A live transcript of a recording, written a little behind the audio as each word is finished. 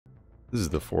This is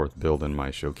the fourth build in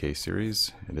my showcase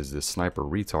series. It is the Sniper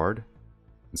Retard,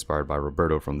 inspired by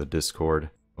Roberto from the Discord.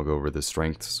 I'll go over the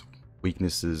strengths,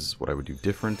 weaknesses, what I would do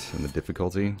different, and the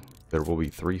difficulty. There will be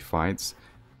 3 fights.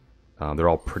 They're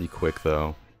all pretty quick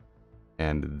though.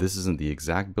 And this isn't the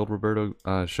exact build Roberto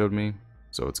showed me,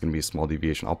 so it's going to be a small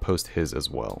deviation. I'll post his as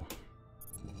well.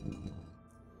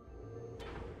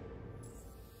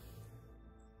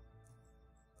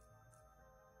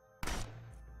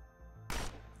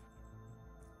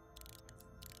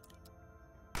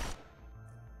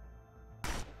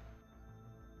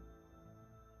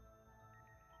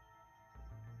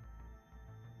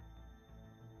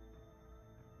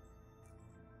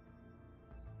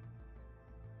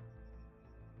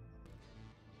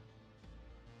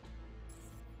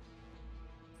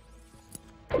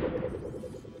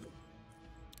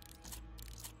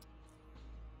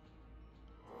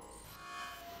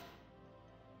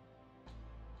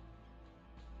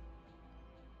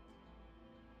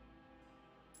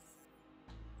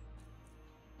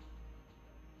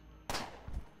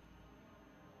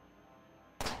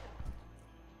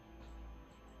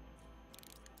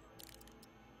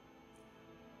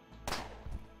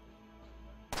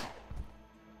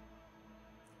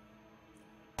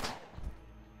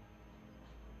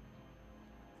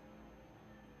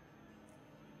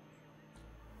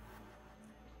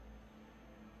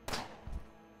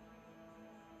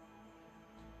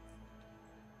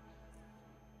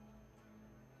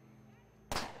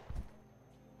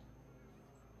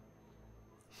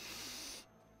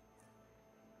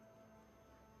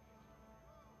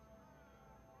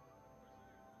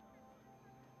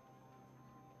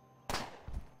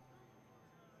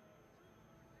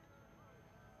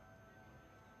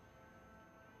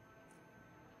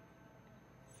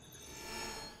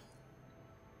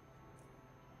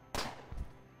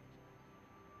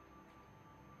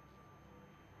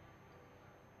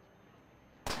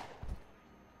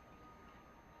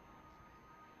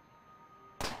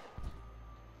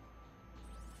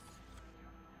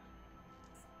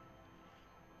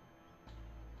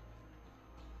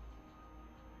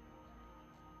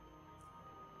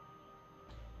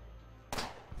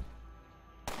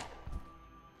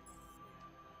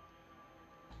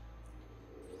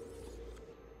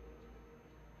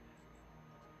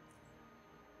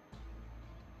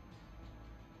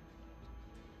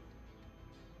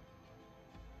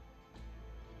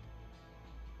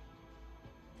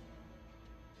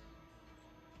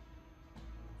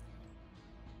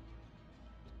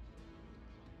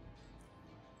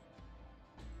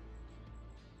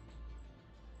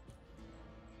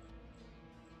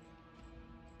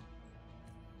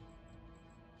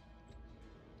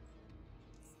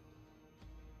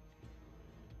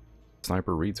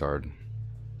 Sniper Retard.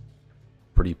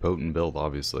 Pretty potent build,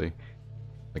 obviously.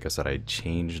 Like I said, I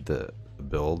changed the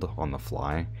build on the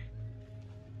fly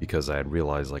because I had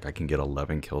realized like I can get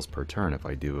 11 kills per turn if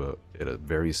I do it a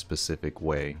very specific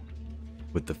way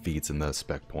with the feats and the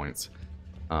spec points.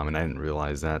 And I didn't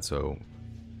realize that, so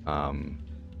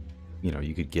you know,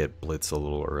 you could get blitz a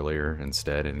little earlier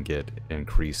instead and get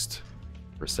increased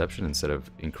perception instead of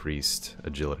increased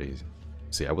agility.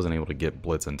 See, I wasn't able to get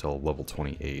blitz until level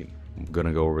 28. I'm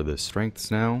gonna go over the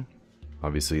strengths now.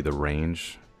 Obviously the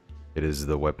range, it is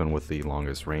the weapon with the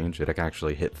longest range. It can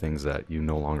actually hit things that you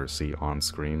no longer see on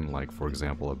screen, like for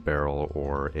example a barrel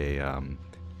or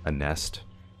a nest.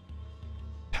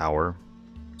 Power,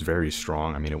 it's very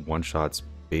strong. I mean, it one-shots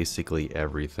basically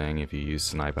everything if you use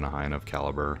snipe in a high enough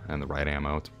caliber and the right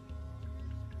ammo.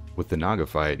 With the Naga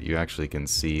fight, you actually can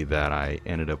see that I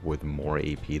ended up with more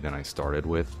AP than I started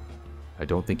with. I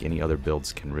don't think any other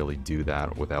builds can really do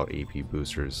that without AP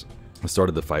boosters. I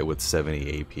started the fight with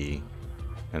 70 AP,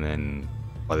 and then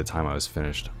by the time I was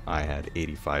finished, I had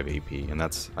 85 AP, and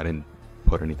that's, I didn't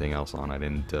put anything else on. I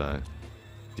didn't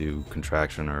do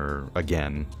contraction, or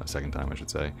again, a second time I should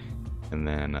say, and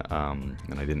then and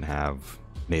I didn't have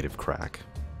native crack.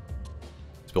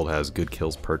 This build has good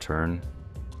kills per turn,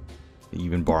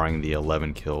 even barring the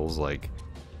 11 kills. Like,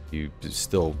 you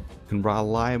still can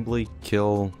reliably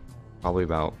kill probably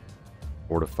about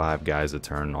 4 to 5 guys a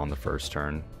turn on the first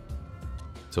turn.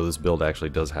 So this build actually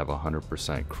does have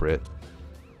 100% crit.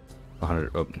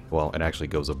 100, well, it actually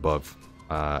goes above.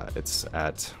 It's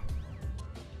at,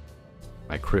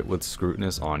 my crit with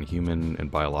scrutinous on human and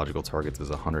biological targets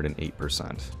is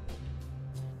 108%.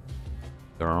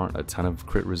 There aren't a ton of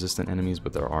crit resistant enemies,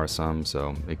 but there are some,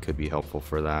 so it could be helpful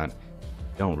for that.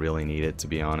 Don't really need it, to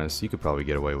be honest. You could probably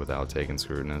get away without taking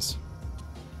scrutinous.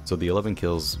 So the 11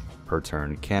 kills per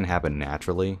turn can happen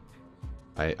naturally.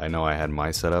 I know I had my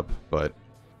setup, but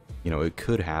you know, it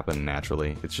could happen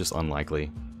naturally. It's just unlikely.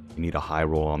 You need a high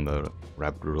roll on the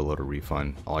rapid reload or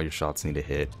refund. All your shots need to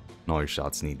hit, and all your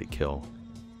shots need to kill.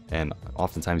 And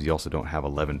oftentimes you also don't have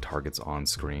 11 targets on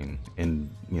screen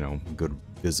and, you know, good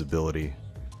visibility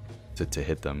to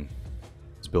hit them.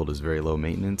 This build is very low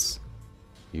maintenance.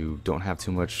 You don't have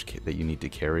too much that you need to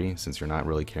carry since you're not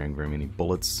really carrying very many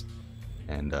bullets.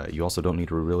 And you also don't need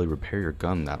to really repair your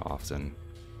gun that often.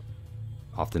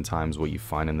 Oftentimes what you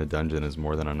find in the dungeon is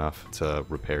more than enough to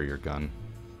repair your gun.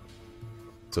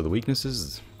 So the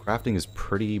weaknesses, crafting is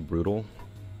pretty brutal.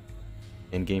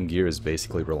 In-game gear is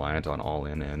basically reliant on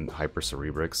all-in and hyper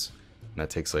cerebrics. And that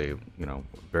takes a, you know,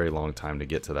 very long time to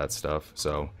get to that stuff.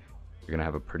 So you're gonna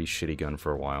have a pretty shitty gun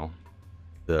for a while.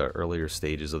 The earlier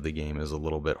stages of the game is a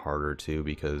little bit harder too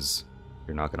because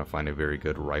you're not gonna find a very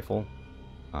good rifle.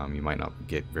 You might not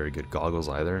get very good goggles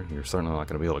either. You're certainly not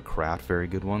gonna be able to craft very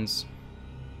good ones.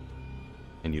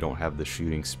 And you don't have the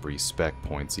shooting spree spec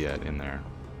points yet in there.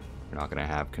 You're not gonna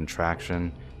have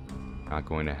contraction. Not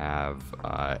going to have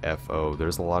FO.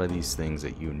 There's a lot of these things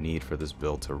that you need for this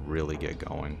build to really get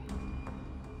going.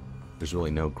 There's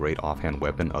really no great offhand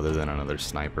weapon other than another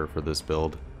sniper for this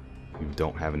build. You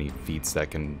don't have any feats that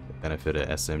can benefit a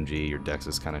SMG. Your dex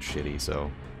is kind of shitty,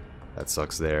 so that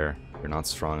sucks there. You're not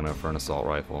strong enough for an assault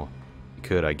rifle. You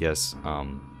could, I guess,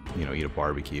 you know, eat a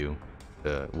barbecue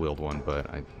to wield one, but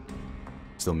I'm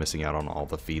still missing out on all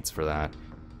the feats for that.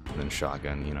 And then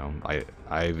shotgun, you know,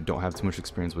 I don't have too much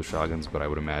experience with shotguns, but I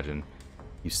would imagine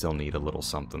you still need a little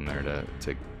something there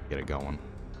to get it going.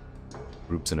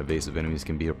 Groups and evasive enemies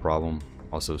can be a problem.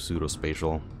 Also,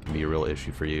 pseudo-spatial can be a real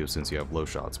issue for you since you have low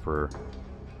shots per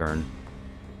turn.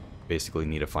 Basically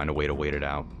need to find a way to wait it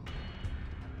out.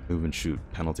 Move and shoot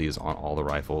penalties on all the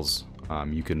rifles.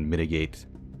 You can mitigate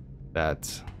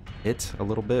that hit a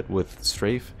little bit with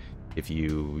strafe. If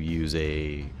you use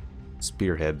a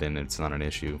spearhead, then it's not an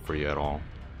issue for you at all.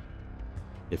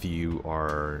 If you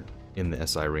are in the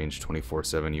SI range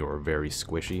 24/7, you are very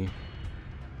squishy.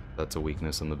 That's a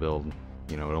weakness in the build.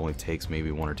 You know, it only takes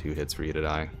maybe 1 or 2 hits for you to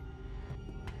die.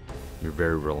 You're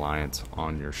very reliant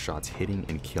on your shots hitting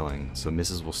and killing, so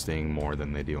misses will sting more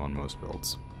than they do on most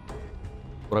builds.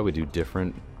 What I would do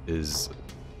different is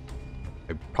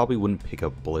I probably wouldn't pick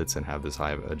up bullets and have this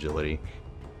high of agility.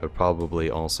 I would probably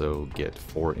also get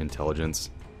 4 intelligence,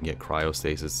 get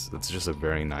cryostasis. It's just a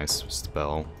very nice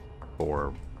spell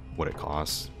for what it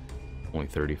costs. Only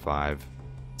 35.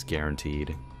 It's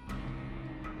guaranteed.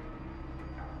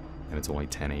 And it's only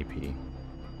 10 AP.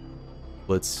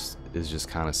 Blitz is just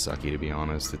kind of sucky, to be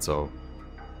honest. It's a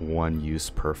 1 use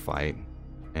per fight,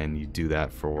 and you do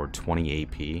that for 20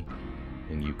 AP,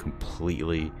 and you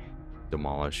completely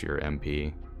demolish your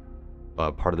MP.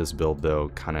 Part of this build, though,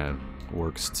 kind of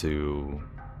works to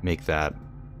make that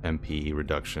MP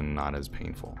reduction not as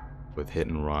painful. With hit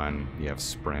and run, you have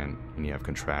sprint, and you have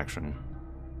contraction.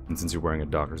 And since you're wearing a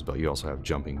doctor's belt, you also have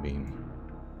jumping beam.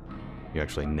 You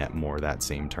actually net more that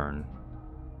same turn.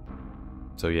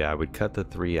 So yeah, I would cut the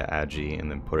 3 agi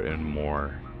and then put it in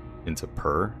more into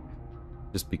per,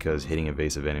 just because hitting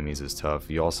evasive enemies is tough.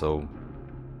 You also,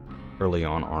 early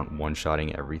on, aren't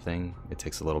one-shotting everything. It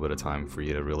takes a little bit of time for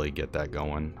you to really get that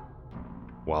going,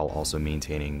 while also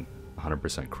maintaining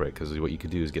 100% crit, because what you could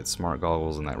do is get smart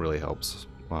goggles, and that really helps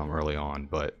early on,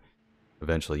 but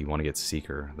eventually you want to get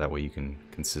Seeker. That way you can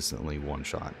consistently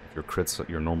one-shot. If your crits,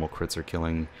 your normal crits are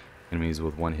killing enemies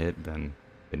with 1 hit, then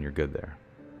you're good there.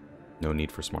 No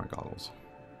need for smart goggles.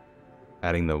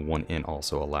 Adding the 1 int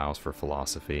also allows for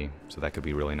philosophy, so that could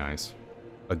be really nice.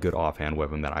 A good offhand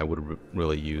weapon that I would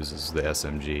really use is the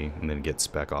SMG, and then get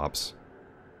Spec Ops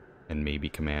and maybe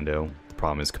Commando. The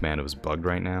problem is Commando is bugged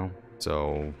right now,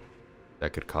 so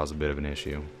that could cause a bit of an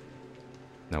issue.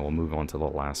 Now we'll move on to the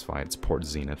last fight. It's Port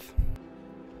Zenith.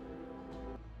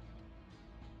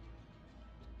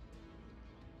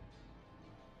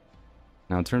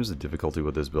 Now in terms of difficulty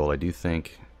with this build, I do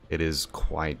think it is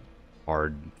quite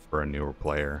hard for a newer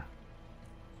player.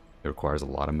 It requires a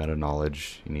lot of meta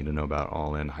knowledge. You need to know about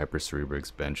all-in, hyper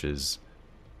cerebrics, benches.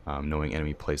 Knowing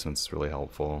enemy placements is really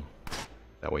helpful.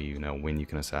 That way you know when you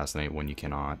can assassinate, when you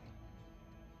cannot.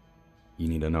 You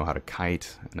need to know how to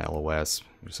kite an LOS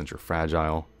since you're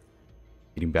fragile.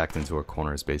 Getting backed into a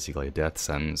corner is basically a death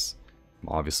sentence.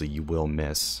 Obviously you will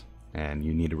miss, and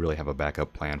you need to really have a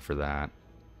backup plan for that.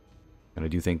 And I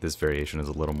do think this variation is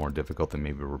a little more difficult than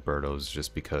maybe Roberto's,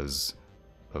 just because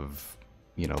of,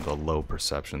 you know, the low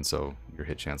perception, so your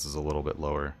hit chance is a little bit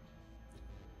lower.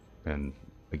 And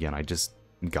again, I just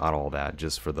got all that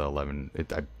just for the 11.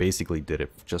 I basically did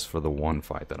it just for the 1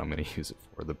 fight that I'm going to use it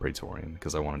for, the Praetorian,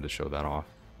 because I wanted to show that off.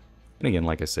 And again,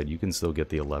 like I said, you can still get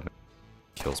the 11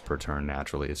 kills per turn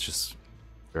naturally. It's just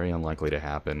very unlikely to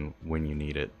happen when you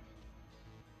need it.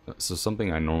 So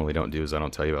something I normally don't do is I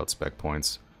don't tell you about spec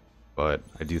points, but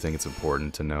I do think it's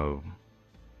important to know.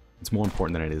 It's more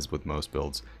important than it is with most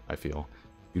builds, I feel.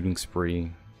 Shooting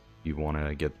spree, you want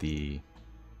to get the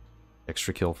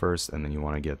extra kill first, and then you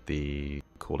want to get the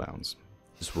cooldowns.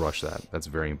 Just rush that. That's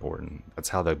very important. That's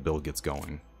how that build gets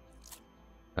going.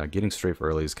 Getting strafe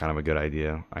early is kind of a good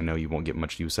idea. I know you won't get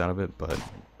much use out of it, but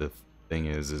the thing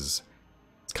is it's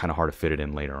kind of hard to fit it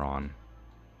in later on.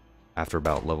 After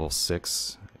about level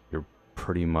 6, you're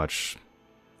pretty much,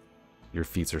 your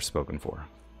feats are spoken for.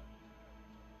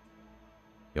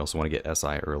 You also want to get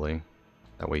SI early.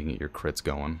 That way you can get your crits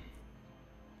going.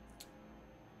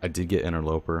 I did get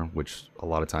Interloper, which a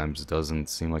lot of times doesn't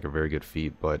seem like a very good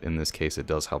feat, but in this case it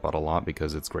does help out a lot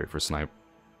because it's great for snipe.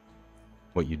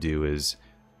 What you do is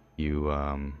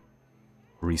you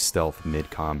re-stealth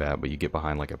mid-combat, but you get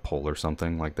behind like a pole or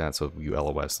something like that, so you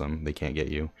LOS them, they can't get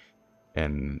you.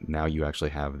 And now you actually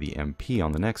have the MP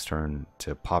on the next turn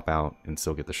to pop out and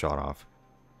still get the shot off.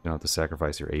 You don't have to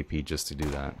sacrifice your AP just to do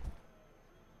that.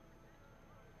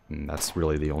 And that's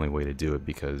really the only way to do it,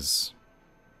 because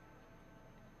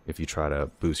if you try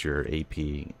to boost your AP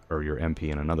or your MP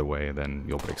in another way, then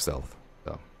you'll break stealth.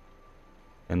 So,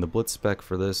 and the blitz spec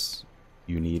for this,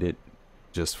 you need it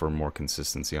just for more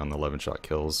consistency on the 11-shot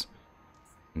kills.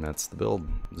 And that's the build.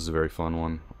 This is a very fun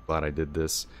one. Glad I did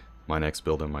this. My next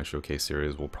build in my showcase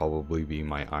series will probably be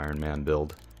my Iron Man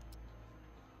build.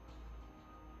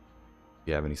 If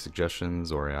you have any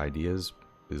suggestions or ideas,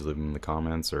 please leave them in the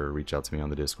comments or reach out to me on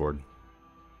the Discord.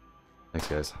 Thanks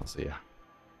guys, I'll see ya.